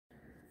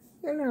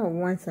You know,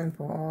 once and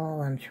for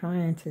all, I'm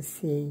trying to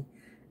see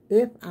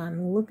if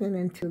I'm looking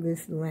into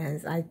this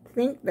lens. I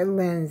think the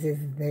lens is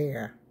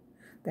there.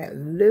 That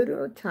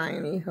little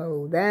tiny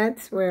hole,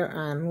 that's where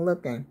I'm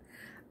looking.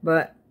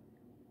 But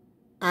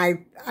I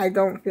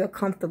don't feel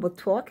comfortable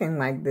talking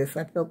like this.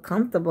 I feel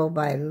comfortable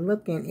by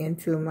looking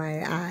into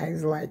my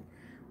eyes, like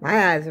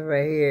my eyes are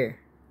right here.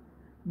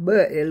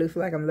 But it looks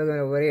like I'm looking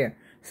over there.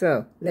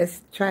 So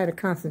let's try to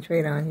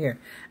concentrate on here.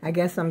 I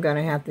guess I'm going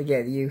to have to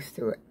get used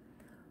to it.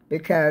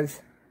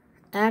 Because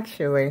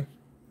actually,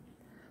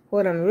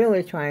 what I'm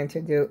really trying to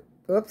do,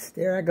 oops,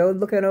 there I go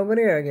looking over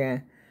there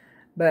again.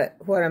 But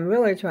what I'm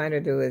really trying to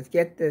do is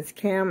get this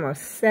camera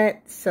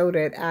set so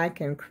that I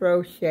can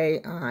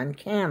crochet on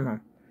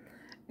camera.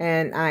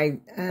 And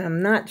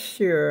I'm not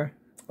sure,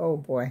 oh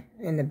boy,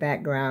 in the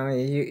background,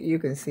 you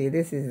can see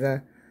this is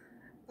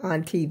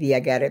on TV. I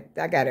got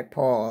it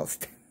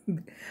paused.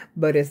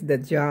 But it's the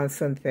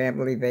Johnson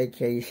Family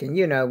Vacation,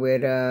 you know,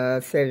 with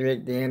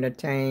Cedric the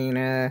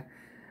Entertainer.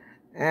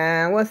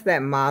 What's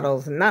that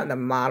model's? Not the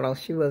model.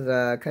 She was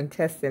a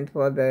contestant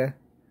for the,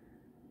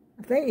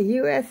 I think,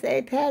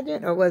 USA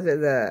pageant, or was it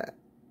the,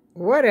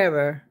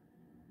 whatever.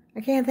 I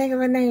can't think of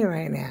her name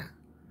right now.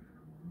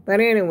 But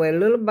anyway,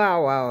 Little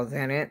Bow Wow's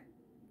in it.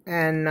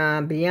 And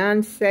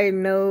Beyonce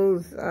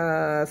knows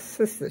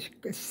sister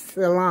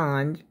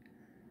Solange.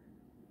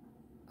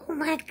 Oh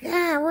my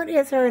God, what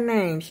is her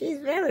name? She's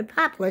very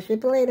popular. She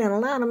played in a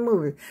lot of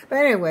movies.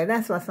 But anyway,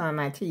 that's what's on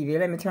my TV.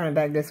 Let me turn it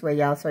back this way,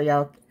 y'all, so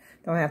y'all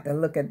don't have to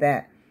look at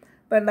that.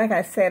 But like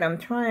I said, I'm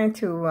trying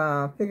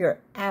to figure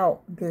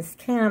out this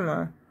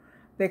camera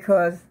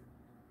because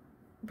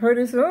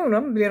pretty soon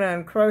I'm going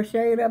to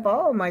crochet up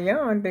all my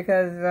yarn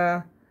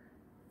because,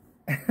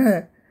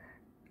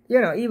 you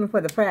know, even for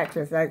the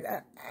practice,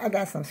 I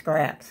got some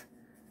scraps.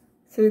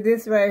 See,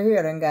 this right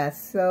here done got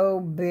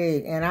so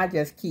big, and I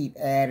just keep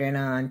adding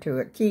on to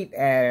it,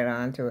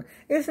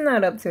 It's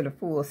not up to the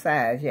full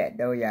size yet,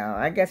 though, y'all.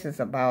 I guess it's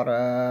about,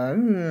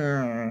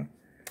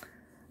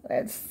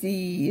 let's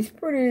see,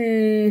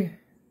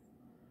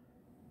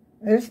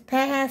 it's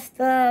past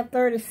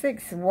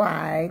 36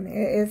 wide.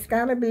 It's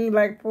got to be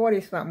like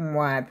 40-something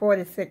wide,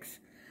 46,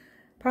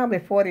 probably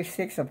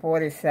 46 or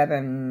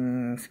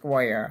 47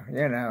 square,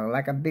 you know,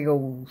 like a big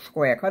old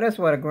square. Because that's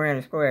what a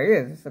granny square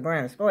is. It's a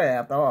granny square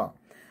after all.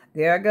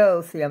 There I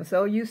go. See, I'm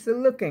so used to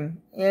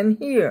looking in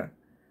here.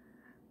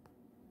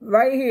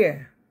 Right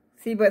here.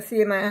 See, but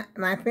see,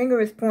 my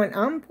finger is pointing.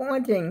 I'm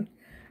pointing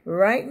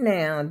right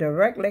now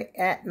directly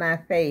at my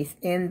face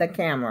in the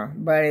camera.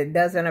 But it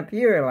doesn't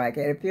appear like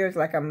it. It appears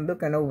like I'm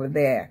looking over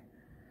there.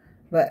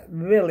 But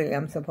really,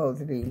 I'm supposed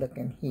to be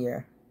looking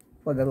here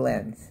for the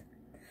lens.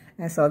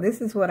 And so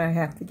this is what I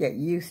have to get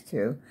used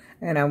to.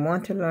 And I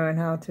want to learn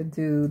how to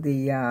do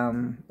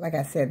the, like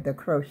I said, the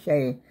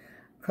crochet.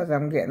 Because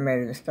I'm getting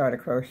ready to start a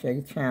crochet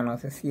channel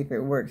to see if it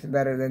works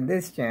better than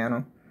this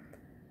channel.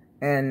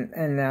 And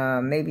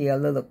maybe a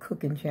little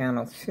cooking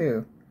channel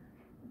too.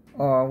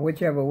 Or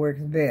whichever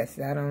works best.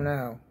 I don't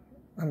know.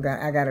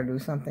 I got to do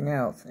something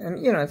else.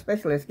 And, you know,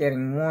 especially it's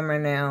getting warmer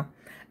now.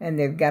 And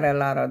they've got a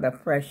lot of the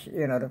fresh,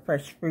 you know, the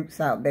fresh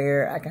fruits out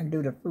there. I can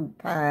do the fruit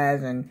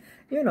pies and,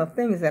 you know,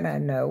 things that I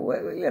know,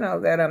 you know,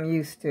 that I'm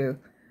used to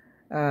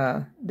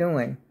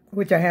doing.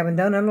 Which I haven't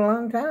done in a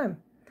long time.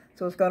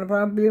 So it's going to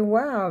probably be a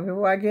while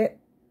before I get,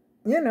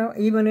 you know,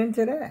 even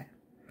into that.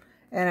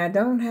 And I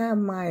don't have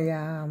my,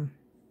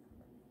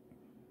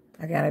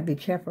 I got to be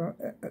careful.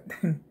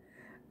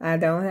 I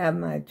don't have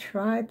my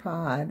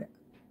tripod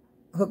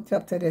hooked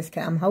up to this.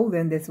 I'm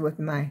holding this with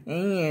my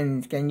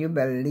hands. Can you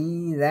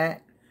believe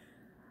that?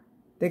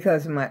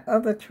 Because my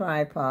other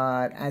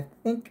tripod, I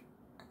think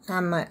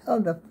on my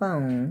other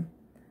phone,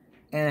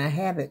 and I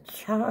have it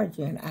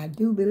charging. I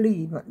do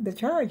believe the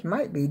charge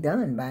might be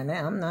done by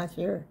now. I'm not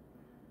sure.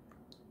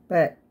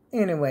 But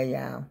anyway,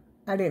 y'all,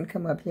 I didn't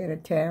come up here to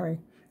tarry.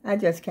 I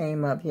just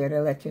came up here to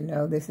let you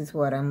know this is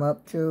what I'm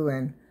up to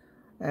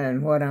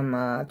and what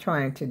I'm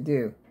trying to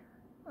do.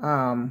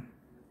 To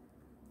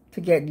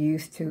get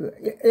used to.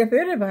 If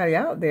anybody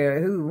out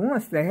there who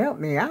wants to help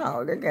me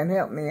out, they can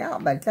help me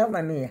out by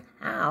telling me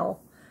how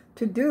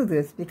to do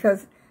this.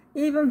 Because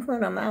even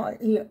when I'm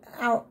out here,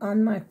 out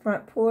on my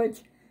front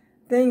porch,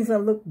 things will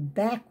look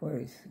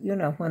backwards. You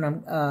know, when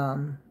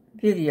I'm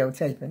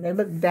videotaping, they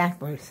look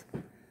backwards.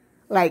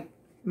 Like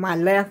my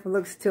left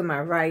looks to my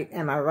right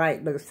and my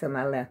right looks to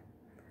my left.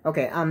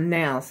 Okay, I'm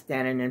now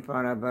standing in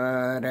front of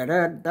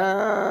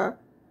the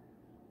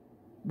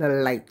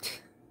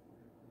light.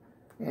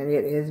 And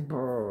it is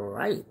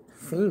bright.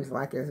 Seems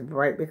like it's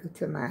bright because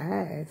to my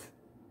eyes.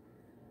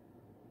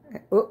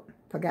 Oh,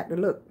 forgot to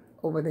look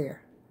over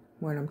there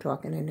when I'm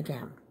talking in the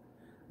camera.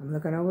 I'm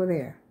looking over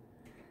there.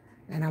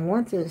 And I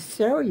want to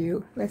show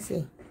you, let's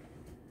see.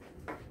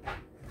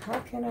 How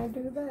can I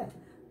do that?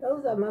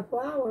 Those are my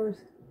flowers.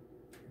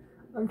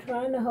 I'm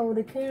trying to hold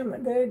the camera.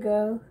 There you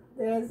go.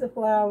 There's the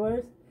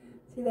flowers.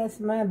 See, that's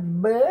my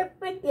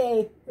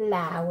birthday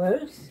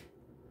flowers.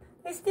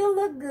 They still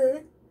look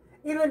good.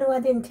 Even though I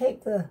didn't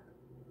take the,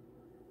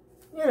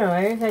 you know,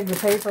 I didn't take the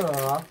paper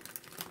off.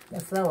 The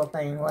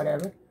cellophane,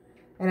 whatever.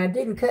 And I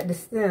didn't cut the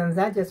stems.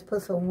 I just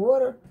put some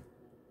water.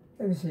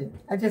 Let me see.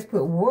 I just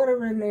put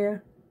water in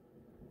there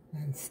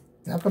and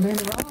stuck them in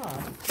the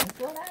vase. That's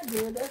what I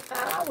did. That's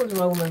how I was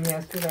rolling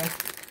yesterday.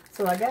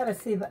 So I got to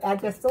see. I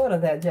just thought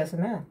of that just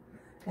now.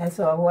 And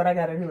so what I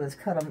got to do is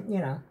cut them, you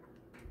know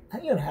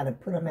how to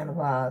put them in a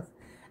vase.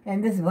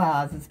 And this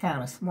vase is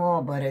kind of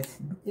small, but it's,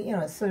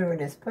 serving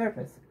its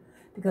purpose.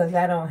 Because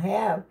I don't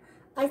have,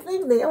 I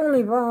think the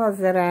only vase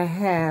that I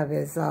have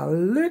is a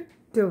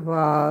little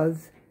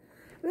vase.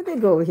 Let me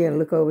go over here and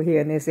look over here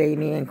in this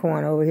alien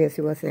corner over here,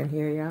 see what's in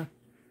here, y'all.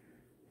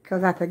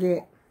 Because I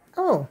forget.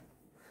 Oh,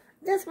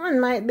 this one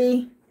might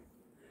be.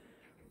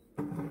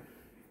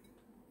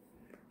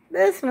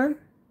 This one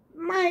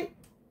might.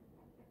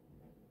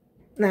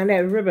 Now,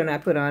 that ribbon I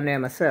put on there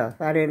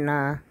myself. I didn't,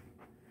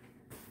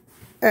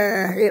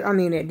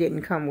 it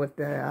didn't come with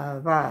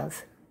the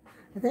vase.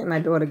 I think my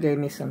daughter gave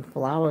me some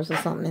flowers or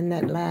something in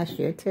that last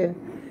year, too.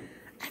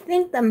 I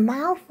think the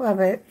mouth of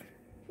it,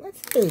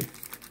 let's see.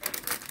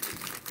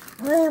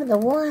 I have to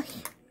wash.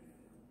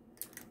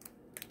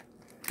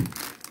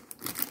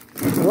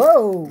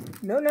 Whoa.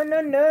 No, no,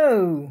 no,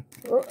 no.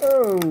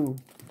 Uh-oh.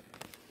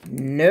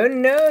 No,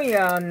 no,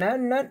 y'all. No,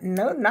 no,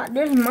 no, not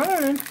this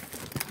morning.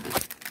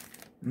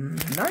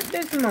 Not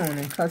this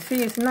morning. Because,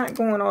 see, it's not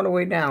going all the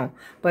way down.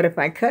 But if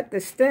I cut the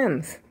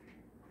stems,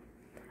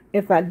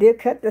 if I did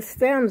cut the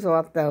stems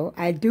off, though,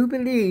 I do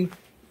believe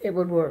it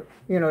would work.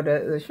 You know,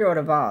 the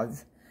shorter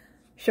vase.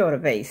 Shorter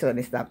vase. Let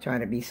me stop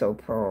trying to be so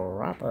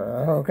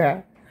proper,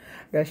 okay?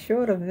 The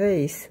shorter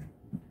vase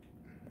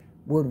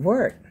would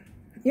work.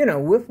 You know,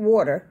 with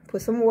water.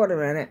 Put some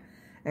water in it.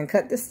 And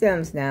cut the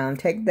stems down.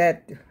 Take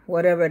that,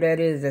 whatever that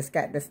is that's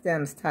got the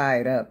stems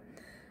tied up.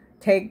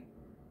 Take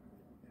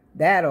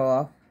that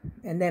off.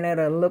 And then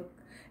it'll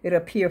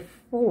appear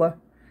fuller.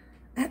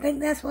 I think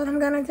that's what I'm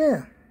going to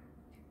do.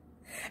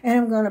 And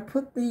I'm going to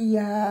put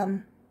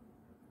the,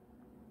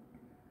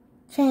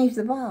 change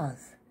the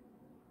vase.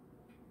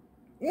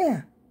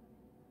 Yeah.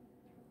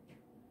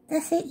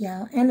 That's it,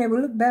 y'all. And it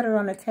will look better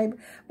on the table.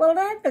 Well,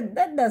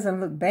 that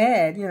doesn't look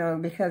bad, you know,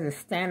 because it's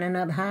standing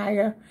up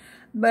higher.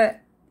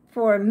 But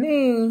for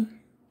me,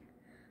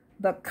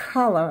 the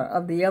color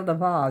of the other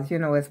vase, you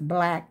know, it's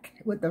black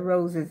with the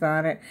roses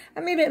on it. I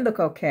mean, it look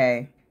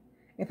okay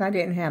if I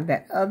didn't have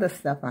that other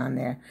stuff on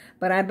there.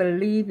 But I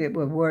believe it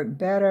would work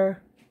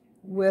better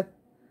with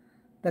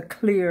the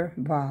clear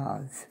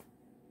vase.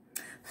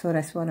 So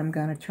that's what I'm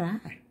going to try.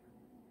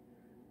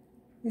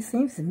 It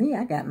seems to me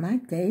I got my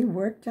day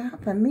worked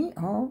out for me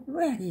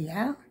already,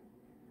 y'all.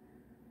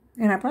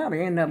 And I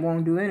probably end up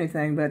won't do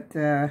anything but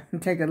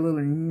take a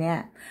little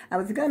nap. I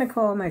was going to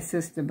call my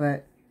sister,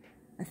 but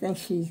I think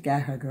she's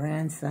got her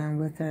grandson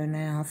with her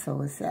now.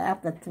 So it's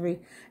after 3.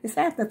 It's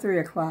after 3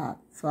 o'clock.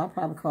 So I'll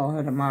probably call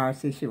her tomorrow,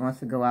 see if she wants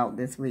to go out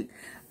this week.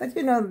 But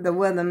you know, the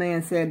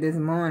weatherman said this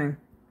morning,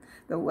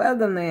 the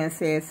weatherman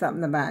said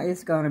something about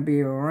it's going to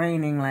be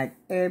raining like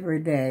every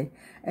day.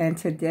 And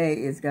today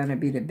is going to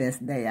be the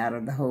best day out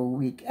of the whole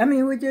week. I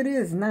mean, which it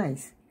is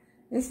nice.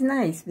 It's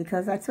nice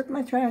because I took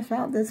my trash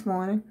out this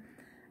morning.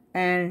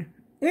 And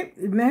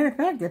matter of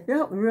fact, it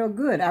felt real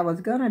good. I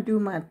was going to do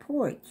my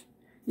porch.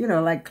 You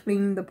know, like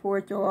clean the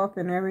porch off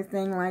and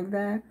everything like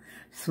that.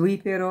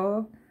 Sweep it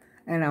off.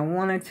 And I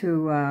wanted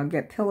to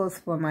get pillows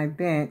for my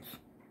bench.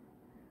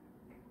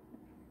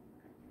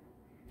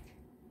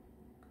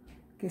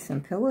 Get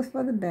some pillows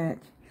for the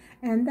bench.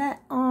 And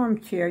that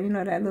armchair, you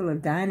know, that little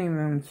dining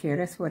room chair,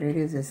 that's what it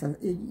is. It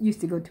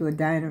used to go to a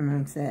dining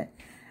room set.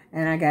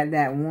 And I got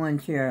that one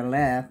chair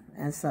left.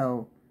 And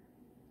so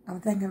I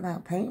was thinking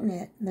about painting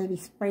it. Maybe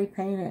spray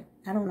paint it.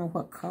 I don't know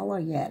what color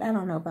yet. I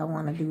don't know if I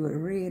want to do it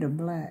red or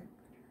black.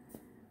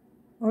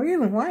 Or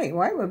even white.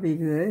 White would be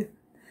good.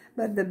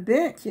 But the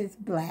bench is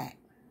black.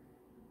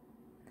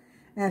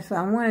 And so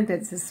I wanted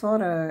it to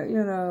sort of,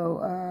 you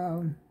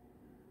know,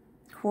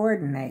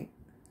 coordinate.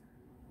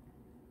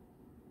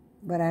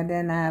 But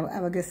then I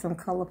would get some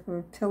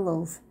colorful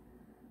pillows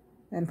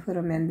and put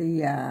them in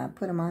the,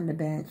 put them on the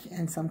bench,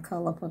 and some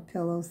colorful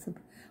pillows.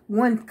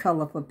 One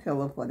colorful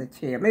pillow for the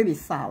chair, maybe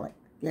solid.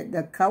 Get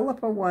the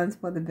colorful ones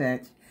for the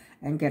bench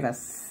and get a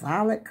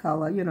solid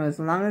color, you know, as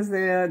long as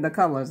the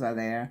colors are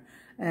there.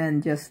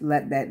 And just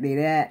let that be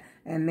that.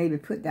 And maybe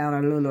put down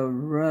a little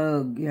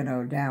rug, you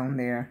know, down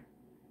there.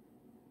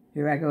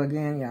 Here I go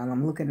again, y'all.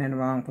 I'm looking in the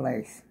wrong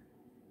place.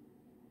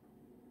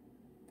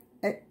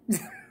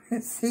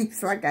 It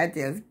seems like I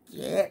just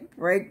can't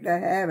break the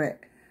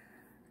habit.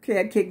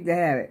 Can't kick the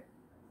habit.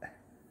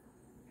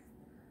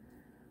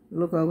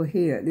 Look over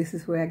here. This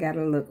is where I got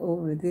to look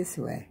over this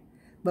way.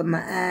 But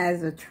my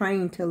eyes are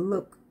trained to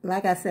look.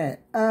 Like I said,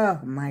 oh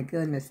my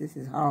goodness, this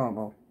is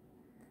horrible.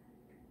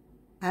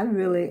 I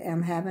really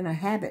am having a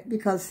habit.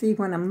 Because see,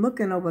 when I'm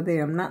looking over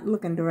there, I'm not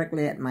looking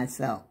directly at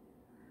myself.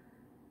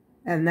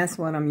 And that's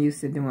what I'm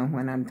used to doing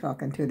when I'm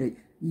talking to the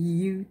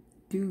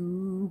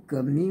YouTube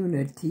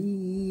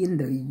community and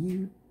the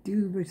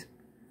YouTubers.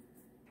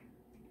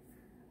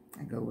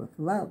 I go with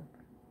love.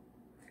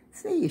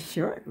 See you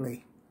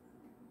shortly.